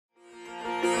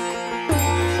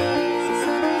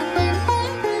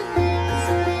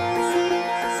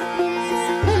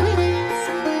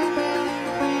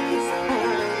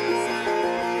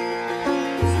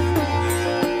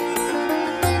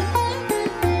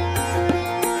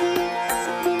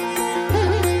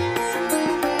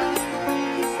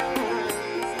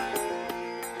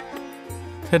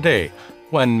Today,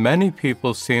 when many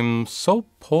people seem so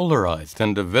polarized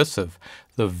and divisive,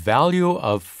 the value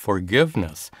of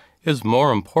forgiveness is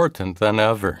more important than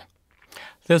ever.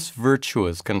 This virtue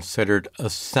is considered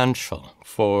essential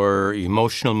for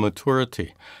emotional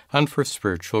maturity and for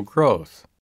spiritual growth.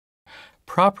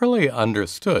 Properly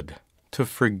understood, to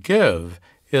forgive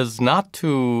is not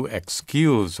to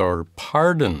excuse or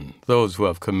pardon those who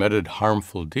have committed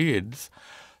harmful deeds.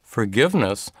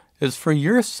 Forgiveness is for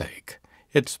your sake.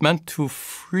 It's meant to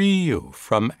free you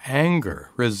from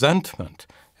anger, resentment,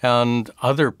 and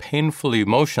other painful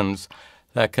emotions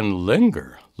that can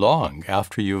linger long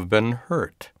after you've been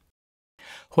hurt.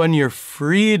 When you're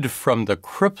freed from the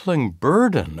crippling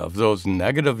burden of those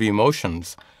negative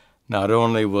emotions, not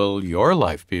only will your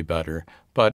life be better,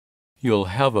 but you'll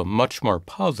have a much more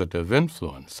positive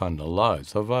influence on the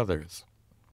lives of others.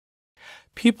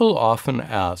 People often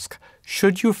ask,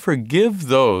 should you forgive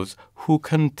those who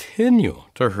continue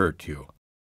to hurt you,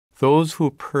 those who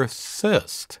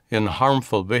persist in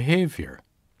harmful behavior?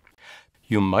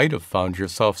 You might have found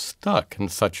yourself stuck in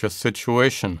such a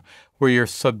situation where you're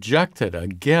subjected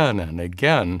again and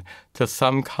again to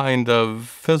some kind of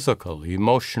physical,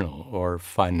 emotional, or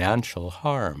financial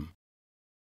harm.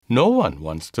 No one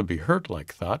wants to be hurt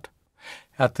like that.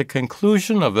 At the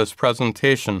conclusion of this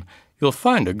presentation, you'll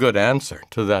find a good answer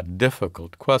to that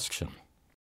difficult question.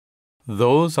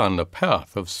 Those on the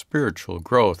path of spiritual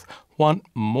growth want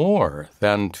more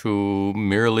than to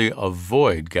merely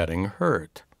avoid getting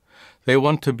hurt. They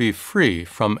want to be free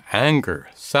from anger,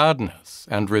 sadness,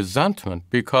 and resentment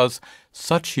because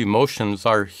such emotions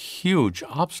are huge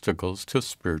obstacles to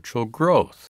spiritual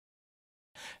growth.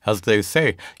 As they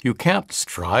say, you can't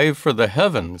strive for the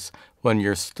heavens when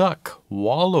you're stuck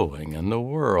wallowing in the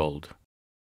world.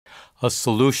 A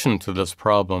solution to this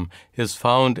problem is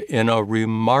found in a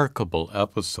remarkable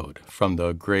episode from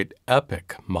the great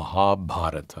epic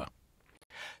Mahabharata.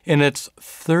 In its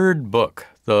third book,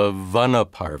 the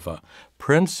Vanaparva,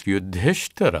 Prince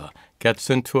Yudhishthira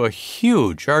gets into a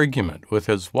huge argument with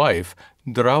his wife,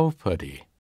 Draupadi.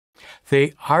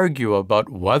 They argue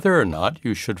about whether or not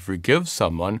you should forgive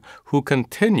someone who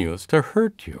continues to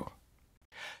hurt you.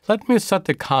 Let me set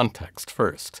the context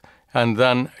first, and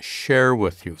then share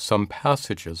with you some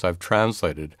passages I've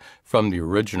translated from the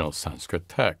original Sanskrit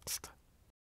text.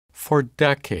 For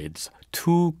decades,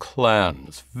 two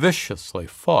clans viciously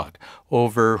fought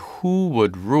over who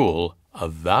would rule a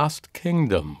vast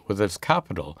kingdom with its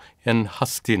capital in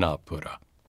Hastinapura.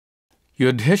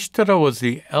 Yudhishthira was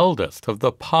the eldest of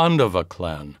the Pandava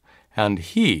clan, and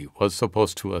he was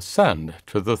supposed to ascend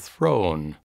to the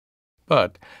throne.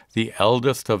 But the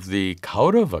eldest of the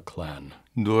Kaurava clan,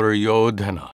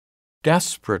 Duryodhana,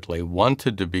 desperately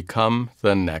wanted to become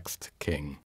the next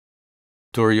king.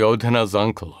 Duryodhana's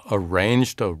uncle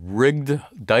arranged a rigged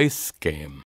dice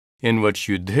game in which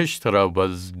Yudhishthira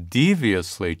was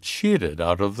deviously cheated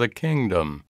out of the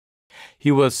kingdom.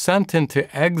 He was sent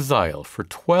into exile for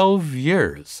 12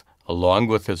 years, along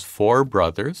with his 4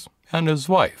 brothers and his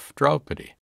wife,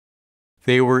 Draupadi.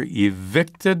 They were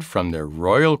evicted from their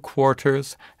royal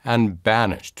quarters and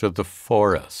banished to the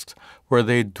forest, where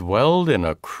they dwelled in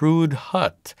a crude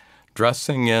hut,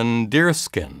 dressing in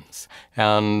deerskins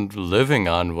and living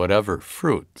on whatever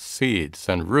fruit, seeds,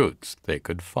 and roots they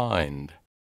could find.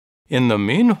 In the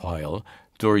meanwhile,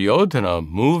 Duryodhana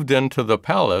moved into the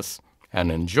palace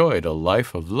and enjoyed a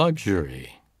life of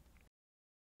luxury.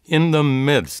 In the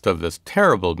midst of this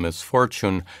terrible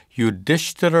misfortune,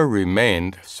 Yudhishthira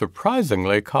remained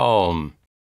surprisingly calm.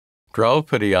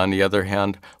 Draupadi, on the other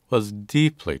hand, was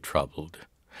deeply troubled.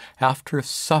 After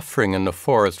suffering in the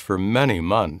forest for many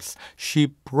months, she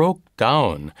broke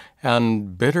down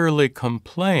and bitterly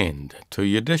complained to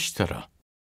Yudhishthira.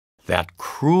 That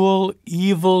cruel,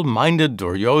 evil-minded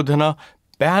Duryodhana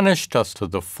banished us to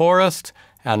the forest,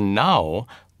 and now,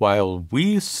 while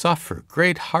we suffer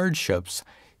great hardships,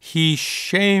 he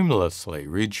shamelessly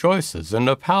rejoices in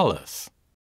the palace.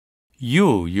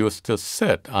 You used to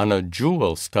sit on a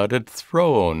jewel-studded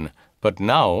throne, but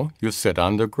now you sit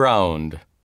on the ground.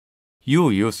 You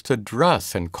used to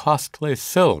dress in costly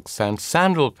silks and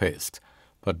sandal paste,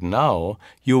 but now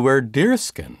you wear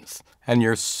deerskins and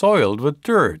you're soiled with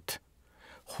dirt.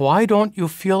 Why don't you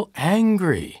feel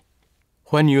angry?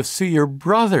 When you see your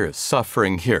brothers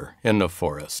suffering here in the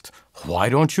forest, why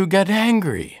don't you get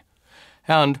angry?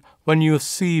 And when you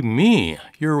see me,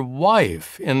 your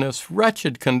wife, in this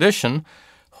wretched condition,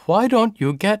 why don't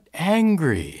you get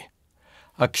angry?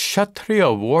 A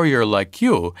Kshatriya warrior like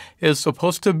you is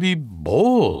supposed to be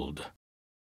bold.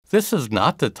 This is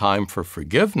not the time for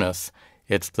forgiveness.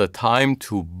 It's the time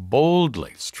to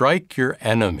boldly strike your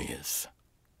enemies.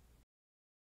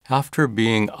 After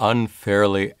being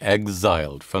unfairly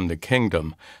exiled from the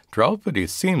kingdom, Draupadi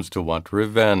seems to want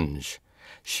revenge.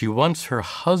 She wants her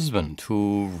husband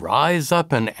to rise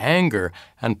up in anger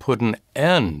and put an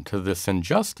end to this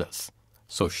injustice,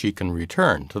 so she can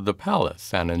return to the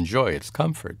palace and enjoy its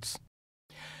comforts.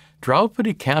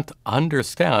 Draupadi can't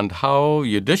understand how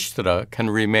Yudhishthira can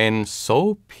remain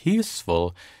so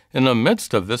peaceful in the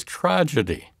midst of this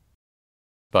tragedy.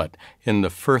 But in the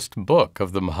first book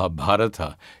of the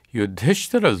Mahabharata,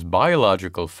 Yudhishthira's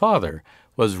biological father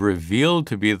was revealed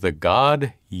to be the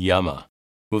god Yama,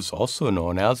 who's also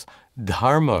known as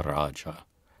Dharmaraja,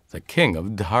 the king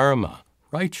of dharma,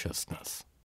 righteousness.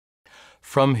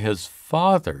 From his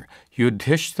father,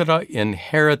 Yudhishthira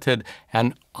inherited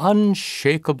an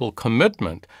unshakable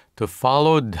commitment to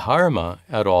follow dharma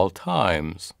at all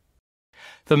times.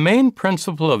 The main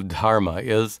principle of dharma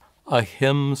is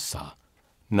ahimsa,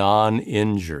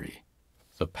 non-injury,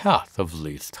 the path of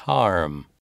least harm.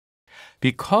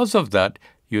 Because of that,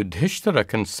 Yudhishthira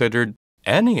considered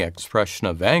any expression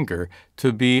of anger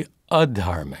to be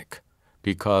adharmic,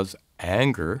 because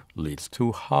anger leads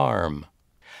to harm.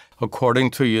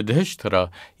 According to Yudhishthira,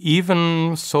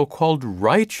 even so-called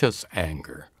righteous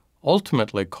anger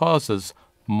ultimately causes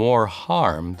more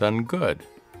harm than good.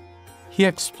 He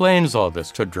explains all this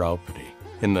to Draupadi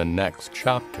in the next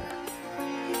chapter.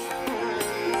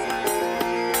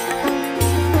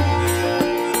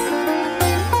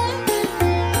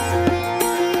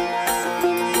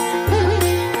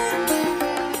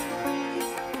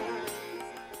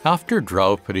 After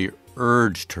Draupadi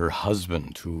urged her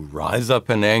husband to rise up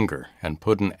in anger and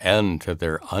put an end to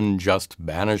their unjust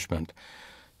banishment,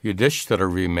 Yudhishthira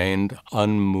remained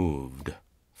unmoved,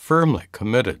 firmly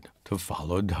committed to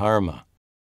follow dharma.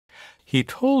 He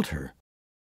told her,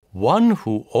 "One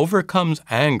who overcomes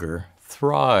anger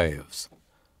thrives,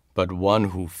 but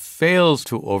one who fails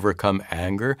to overcome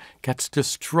anger gets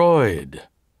destroyed.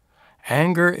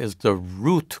 Anger is the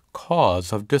root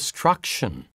cause of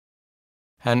destruction.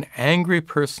 An angry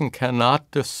person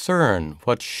cannot discern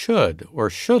what should or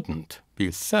shouldn't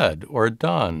be said or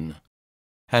done.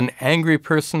 An angry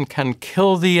person can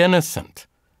kill the innocent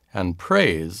and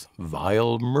praise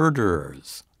vile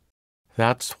murderers.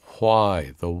 That's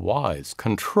why the wise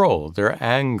control their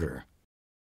anger.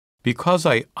 Because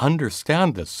I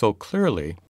understand this so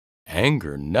clearly,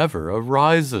 anger never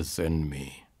arises in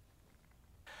me."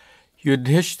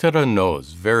 Yudhishthira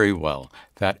knows very well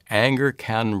that anger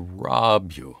can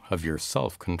rob you of your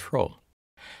self-control.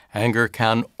 Anger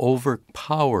can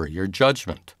overpower your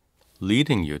judgment,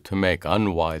 leading you to make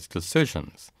unwise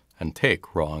decisions and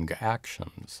take wrong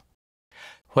actions.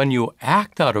 When you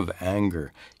act out of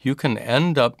anger, you can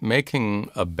end up making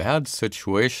a bad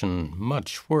situation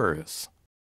much worse.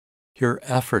 Your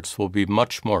efforts will be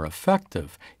much more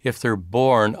effective if they're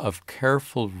born of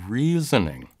careful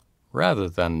reasoning rather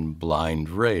than blind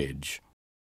rage.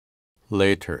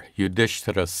 Later,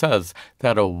 Yudhishthira says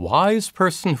that a wise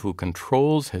person who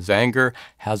controls his anger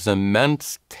has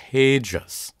immense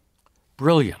tejas,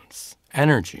 brilliance,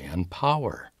 energy, and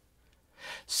power.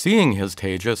 Seeing his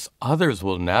tejas, others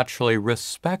will naturally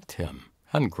respect him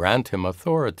and grant him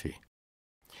authority.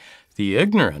 The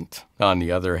ignorant, on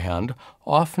the other hand,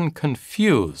 often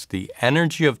confuse the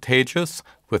energy of tejas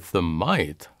with the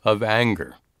might of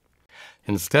anger.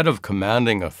 Instead of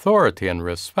commanding authority and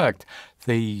respect,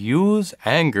 they use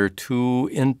anger to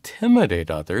intimidate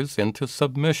others into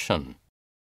submission.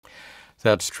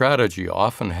 That strategy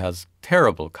often has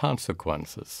terrible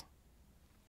consequences.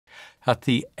 At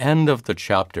the end of the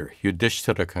chapter,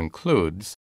 Yudhishthira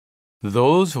concludes,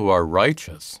 "Those who are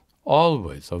righteous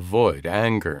always avoid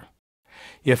anger.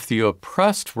 If the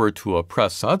oppressed were to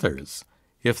oppress others,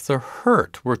 if the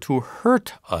hurt were to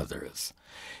hurt others,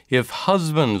 if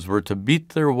husbands were to beat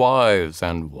their wives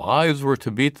and wives were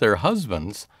to beat their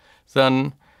husbands,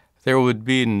 then there would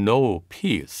be no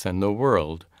peace in the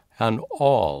world, and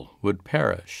all would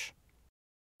perish.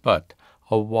 But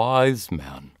a wise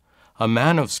man, a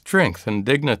man of strength and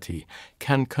dignity,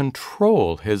 can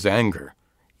control his anger,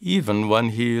 even when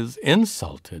he is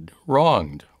insulted,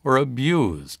 wronged, or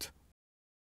abused.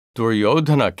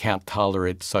 Duryodhana can't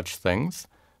tolerate such things,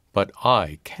 but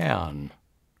I can.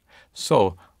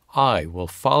 So I will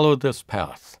follow this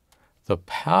path, the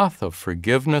path of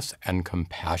forgiveness and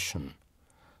compassion,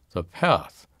 the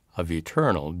path of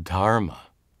eternal dharma.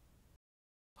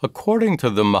 According to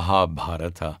the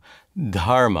Mahabharata,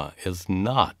 dharma is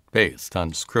not based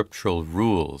on scriptural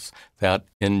rules that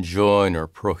enjoin or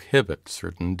prohibit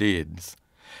certain deeds,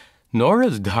 nor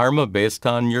is dharma based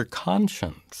on your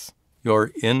conscience,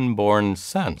 your inborn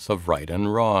sense of right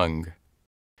and wrong.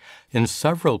 In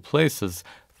several places,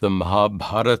 the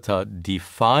Mahabharata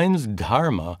defines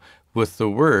dharma with the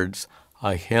words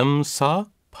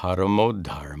ahimsa paramo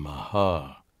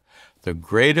dharmaha. The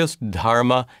greatest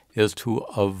dharma is to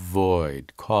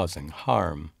avoid causing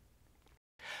harm.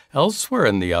 Elsewhere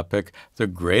in the epic, the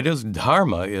greatest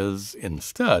dharma is,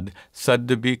 instead, said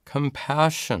to be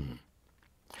compassion.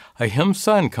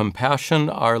 Ahimsa and compassion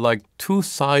are like two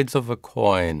sides of a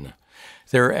coin.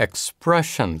 They're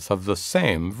expressions of the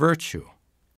same virtue.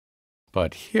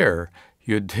 But here,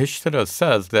 Yudhishthira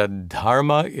says that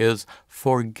dharma is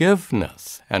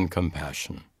forgiveness and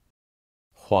compassion.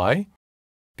 Why?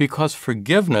 Because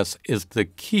forgiveness is the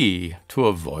key to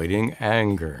avoiding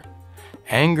anger.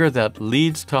 Anger that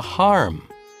leads to harm.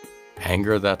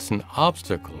 Anger that's an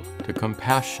obstacle to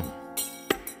compassion.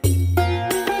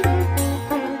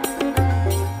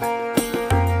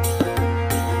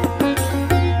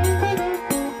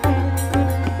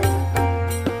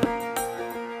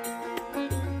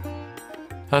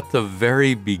 At the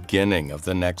very beginning of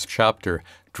the next chapter,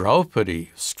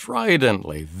 Draupadi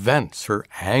stridently vents her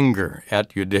anger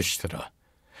at Yudhishthira.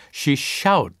 She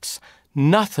shouts,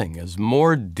 "Nothing is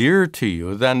more dear to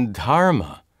you than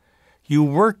dharma. You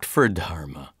worked for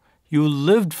dharma. You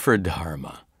lived for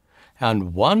dharma.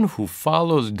 And one who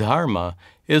follows dharma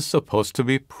is supposed to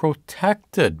be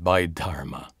protected by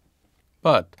dharma.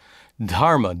 But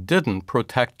dharma didn't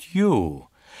protect you.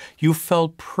 You fell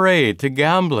prey to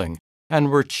gambling and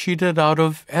were cheated out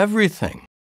of everything.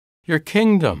 Your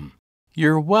kingdom,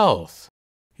 your wealth,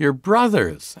 your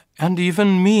brothers, and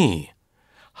even me.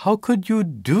 How could you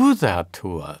do that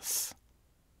to us?"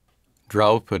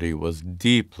 Draupadi was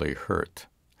deeply hurt.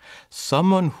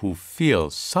 Someone who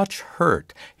feels such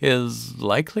hurt is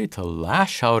likely to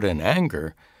lash out in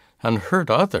anger and hurt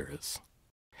others.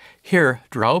 Here,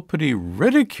 Draupadi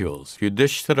ridicules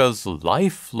Yudhishthira's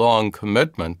lifelong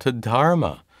commitment to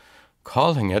dharma,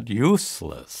 calling it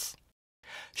useless.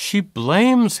 She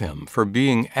blames him for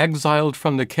being exiled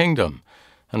from the kingdom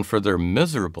and for their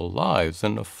miserable lives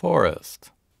in the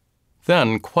forest.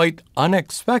 Then, quite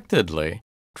unexpectedly,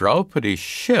 Draupadi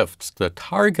shifts the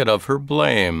target of her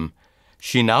blame.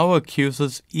 She now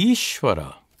accuses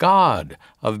Ishvara, God,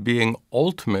 of being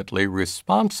ultimately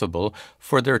responsible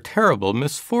for their terrible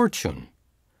misfortune.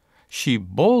 She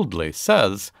boldly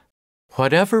says,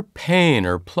 "Whatever pain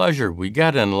or pleasure we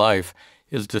get in life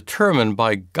is determined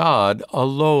by God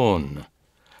alone.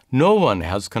 No one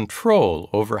has control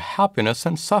over happiness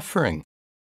and suffering.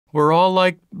 We're all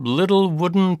like little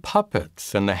wooden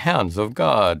puppets in the hands of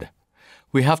God.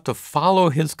 We have to follow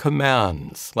His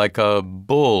commands like a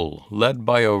bull led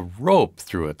by a rope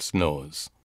through its nose.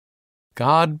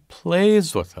 God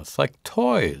plays with us like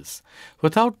toys,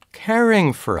 without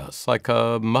caring for us like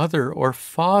a mother or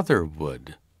father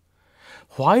would.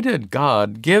 Why did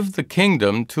God give the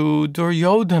kingdom to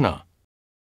Duryodhana?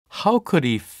 How could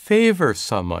He favor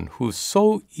someone who's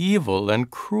so evil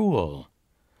and cruel?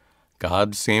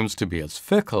 God seems to be as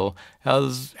fickle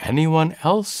as anyone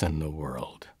else in the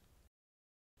world."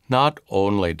 Not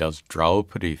only does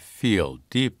Draupadi feel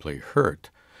deeply hurt,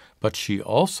 but she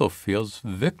also feels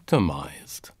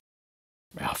victimized.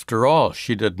 After all,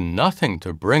 she did nothing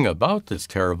to bring about this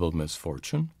terrible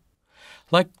misfortune.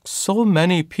 Like so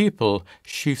many people,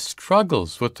 she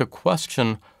struggles with the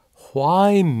question,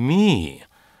 why me?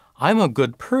 I'm a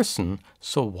good person,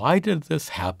 so why did this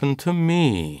happen to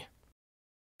me?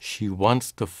 She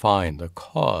wants to find a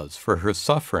cause for her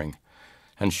suffering,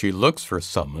 and she looks for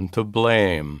someone to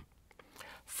blame.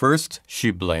 First,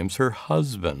 she blames her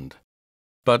husband.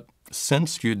 But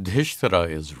since Yudhishthira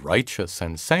is righteous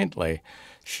and saintly,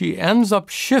 she ends up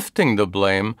shifting the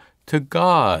blame to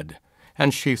God,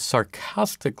 and she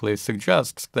sarcastically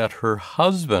suggests that her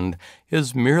husband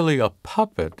is merely a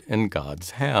puppet in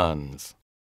God's hands.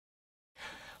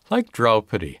 Like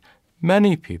Draupadi,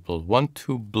 many people want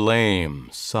to blame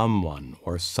someone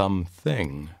or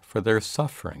something for their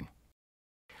suffering.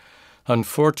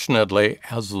 Unfortunately,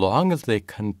 as long as they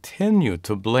continue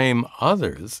to blame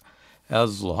others,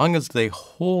 as long as they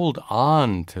hold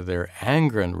on to their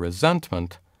anger and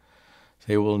resentment,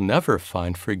 they will never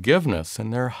find forgiveness in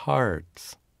their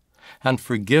hearts. And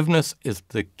forgiveness is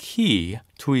the key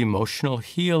to emotional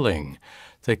healing,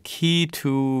 the key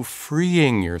to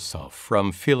freeing yourself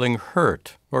from feeling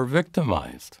hurt or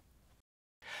victimized.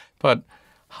 But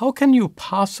how can you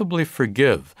possibly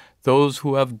forgive those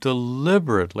who have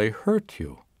deliberately hurt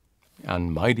you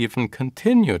and might even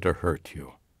continue to hurt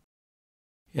you?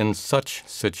 In such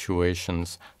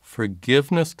situations,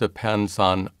 forgiveness depends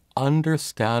on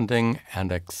understanding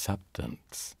and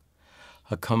acceptance,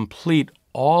 a complete,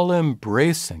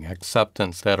 all-embracing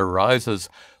acceptance that arises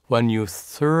when you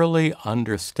thoroughly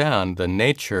understand the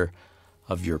nature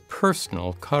of your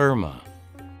personal karma.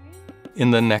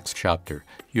 In the next chapter,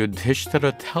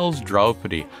 Yudhishthira tells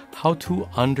Draupadi how to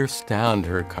understand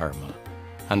her karma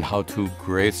and how to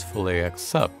gracefully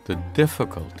accept the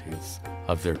difficulties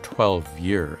of their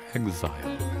 12-year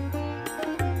exile.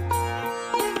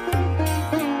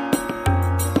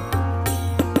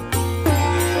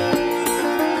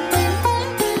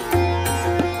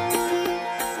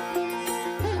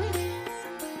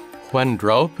 When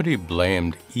Draupadi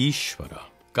blamed Ishvara,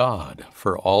 God,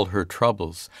 for all her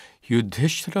troubles,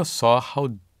 Yudhishthira saw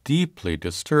how deeply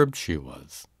disturbed she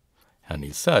was. And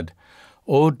he said,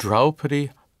 "O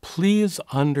Draupadi, please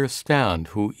understand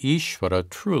who Ishvara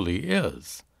truly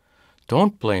is.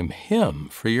 Don't blame him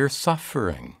for your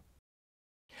suffering."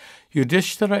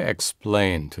 Yudhishthira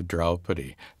explained to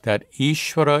Draupadi that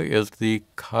Ishvara is the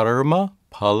karma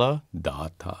phala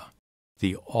data,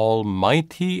 the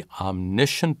almighty,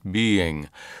 omniscient being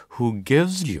who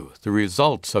gives you the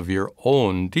results of your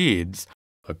own deeds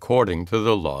according to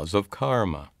the laws of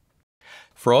karma.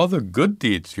 For all the good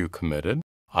deeds you committed,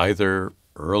 either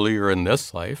earlier in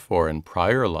this life or in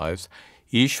prior lives,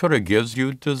 Ishvara gives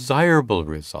you desirable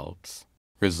results,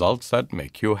 results that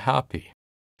make you happy.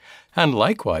 And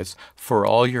likewise, for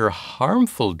all your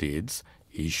harmful deeds,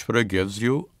 Ishvara gives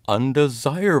you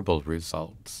undesirable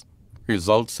results,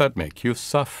 results that make you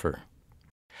suffer.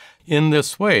 In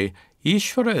this way,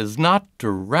 Ishvara is not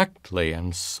directly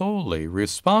and solely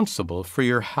responsible for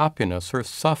your happiness or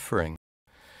suffering.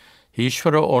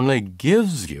 Ishvara only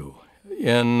gives you,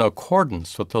 in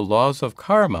accordance with the laws of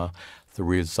karma, the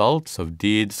results of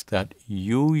deeds that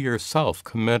you yourself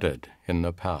committed in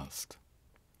the past.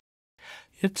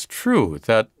 It's true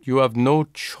that you have no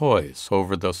choice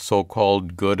over the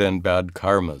so-called good and bad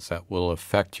karmas that will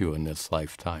affect you in this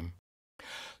lifetime,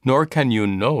 nor can you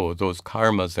know those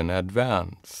karmas in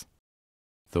advance.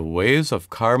 The ways of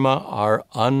karma are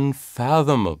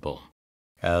unfathomable,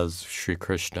 as Sri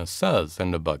Krishna says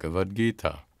in the Bhagavad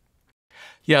Gita.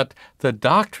 Yet, the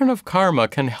doctrine of karma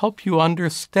can help you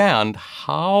understand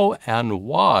how and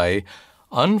why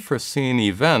unforeseen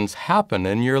events happen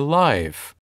in your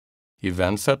life,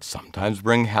 events that sometimes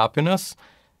bring happiness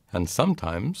and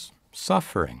sometimes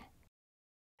suffering.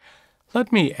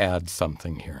 Let me add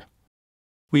something here.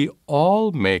 We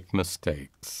all make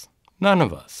mistakes. None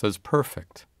of us is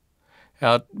perfect.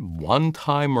 At one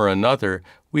time or another,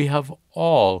 we have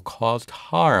all caused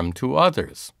harm to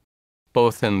others,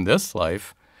 both in this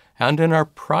life and in our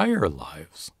prior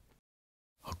lives.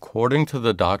 According to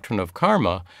the doctrine of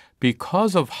karma,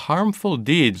 because of harmful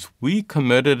deeds we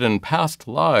committed in past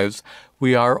lives,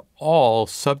 we are all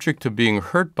subject to being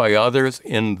hurt by others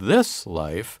in this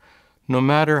life, no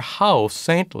matter how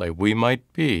saintly we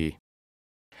might be.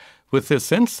 With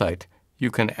this insight, you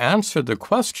can answer the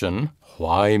question,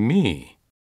 why me?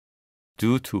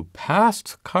 Due to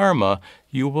past karma,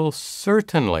 you will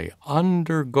certainly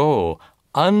undergo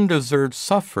undeserved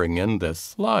suffering in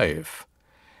this life.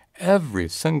 Every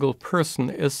single person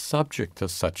is subject to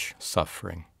such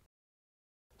suffering.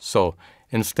 So,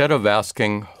 instead of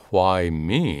asking, why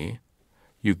me?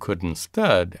 You could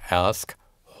instead ask,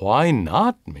 why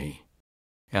not me?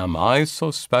 Am I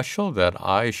so special that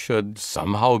I should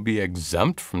somehow be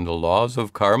exempt from the laws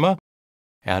of karma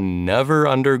and never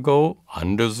undergo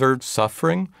undeserved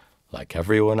suffering like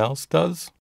everyone else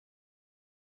does?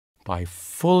 By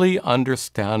fully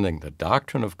understanding the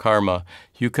doctrine of karma,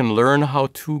 you can learn how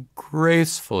to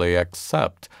gracefully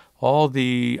accept all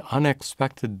the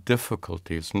unexpected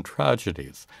difficulties and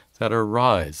tragedies that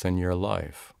arise in your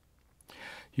life.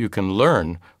 You can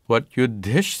learn what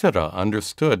Yudhishthira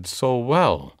understood so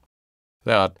well,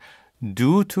 that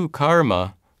due to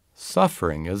karma,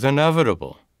 suffering is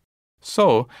inevitable.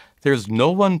 So there's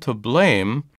no one to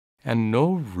blame and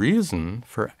no reason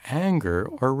for anger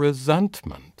or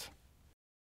resentment.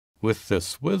 With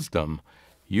this wisdom,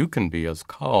 you can be as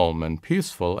calm and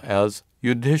peaceful as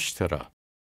Yudhishthira,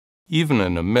 even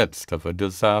in the midst of a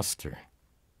disaster.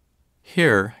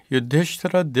 Here,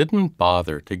 Yudhishthira didn't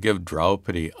bother to give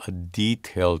Draupadi a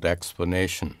detailed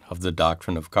explanation of the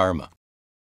doctrine of karma.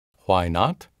 Why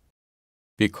not?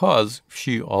 Because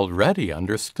she already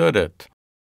understood it.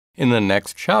 In the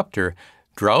next chapter,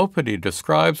 Draupadi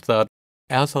describes that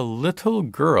as a little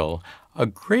girl, a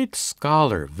great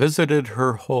scholar visited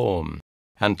her home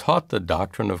and taught the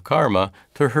doctrine of karma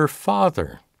to her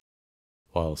father.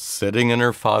 While sitting in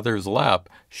her father's lap,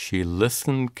 she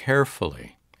listened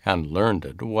carefully and learned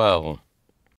it well.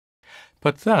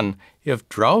 But then, if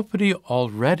Draupadi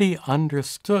already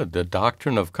understood the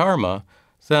doctrine of karma,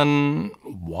 then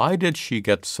why did she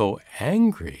get so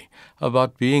angry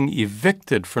about being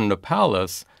evicted from the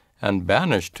palace and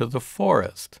banished to the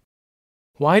forest?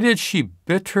 Why did she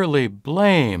bitterly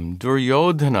blame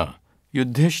Duryodhana,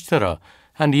 Yudhishthira,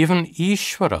 and even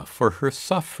Ishvara for her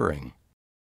suffering?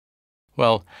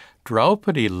 Well,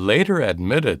 Draupadi later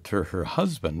admitted to her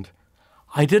husband,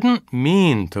 "I didn't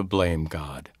mean to blame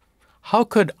God. How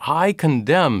could I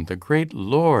condemn the great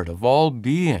Lord of all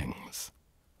beings?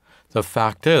 The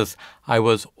fact is, I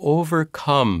was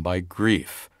overcome by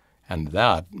grief, and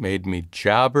that made me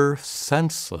jabber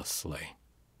senselessly."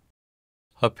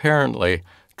 Apparently,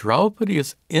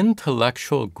 Draupadi's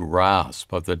intellectual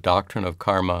grasp of the doctrine of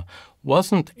karma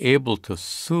wasn't able to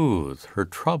soothe her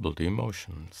troubled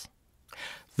emotions.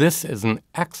 This is an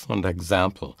excellent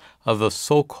example of the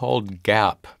so-called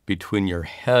gap between your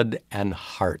head and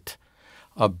heart,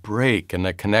 a break in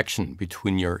the connection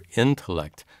between your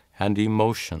intellect and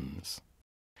emotions.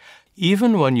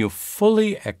 Even when you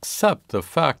fully accept the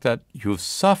fact that you've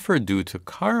suffered due to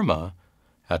karma,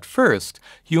 at first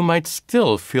you might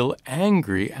still feel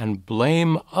angry and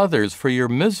blame others for your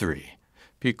misery,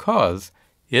 because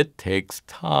it takes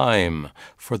time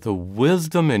for the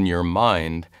wisdom in your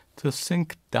mind to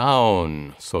sink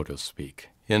down, so to speak,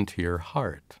 into your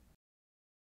heart.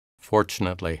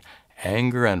 Fortunately,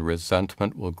 anger and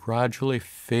resentment will gradually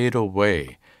fade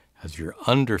away as your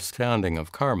understanding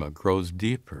of karma grows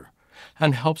deeper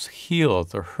and helps heal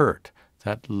the hurt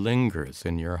that lingers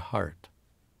in your heart.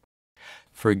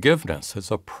 Forgiveness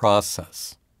is a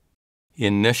process.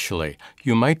 Initially,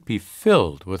 you might be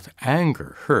filled with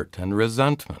anger, hurt, and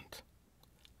resentment.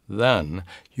 Then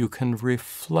you can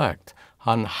reflect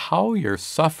on how your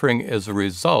suffering is a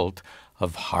result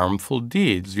of harmful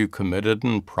deeds you committed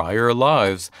in prior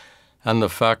lives, and the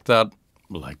fact that,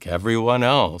 like everyone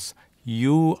else,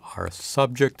 you are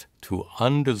subject to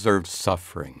undeserved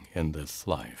suffering in this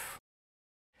life.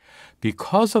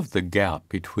 Because of the gap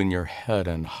between your head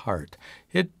and heart,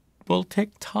 it will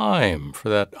take time for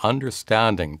that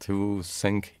understanding to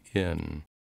sink in.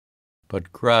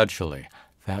 But gradually,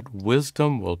 that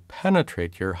wisdom will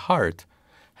penetrate your heart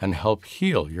and help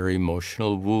heal your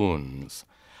emotional wounds,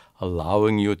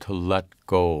 allowing you to let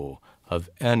go of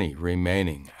any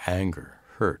remaining anger,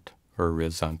 hurt, or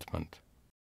resentment.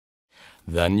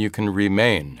 Then you can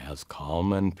remain as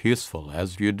calm and peaceful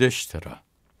as Yudhishthira.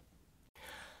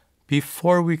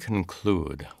 Before we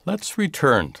conclude, let's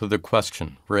return to the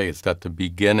question raised at the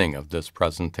beginning of this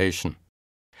presentation.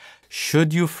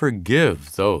 Should you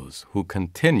forgive those who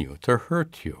continue to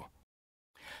hurt you?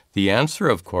 The answer,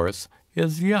 of course,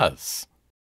 is yes.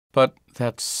 But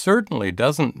that certainly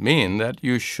doesn't mean that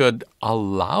you should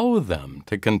allow them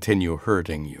to continue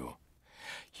hurting you.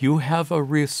 You have a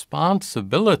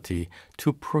responsibility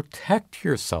to protect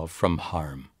yourself from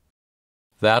harm.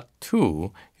 That,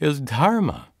 too, is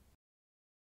dharma.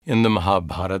 In the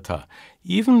Mahabharata,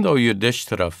 even though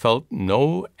Yudhishthira felt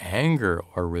no anger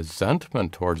or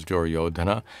resentment towards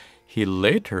Duryodhana, he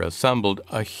later assembled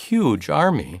a huge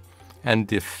army and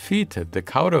defeated the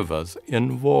Kauravas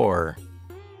in war.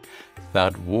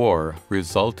 That war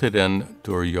resulted in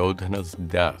Duryodhana's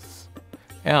death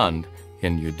and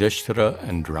in Yudhishthira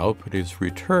and Draupadi's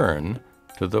return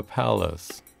to the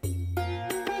palace.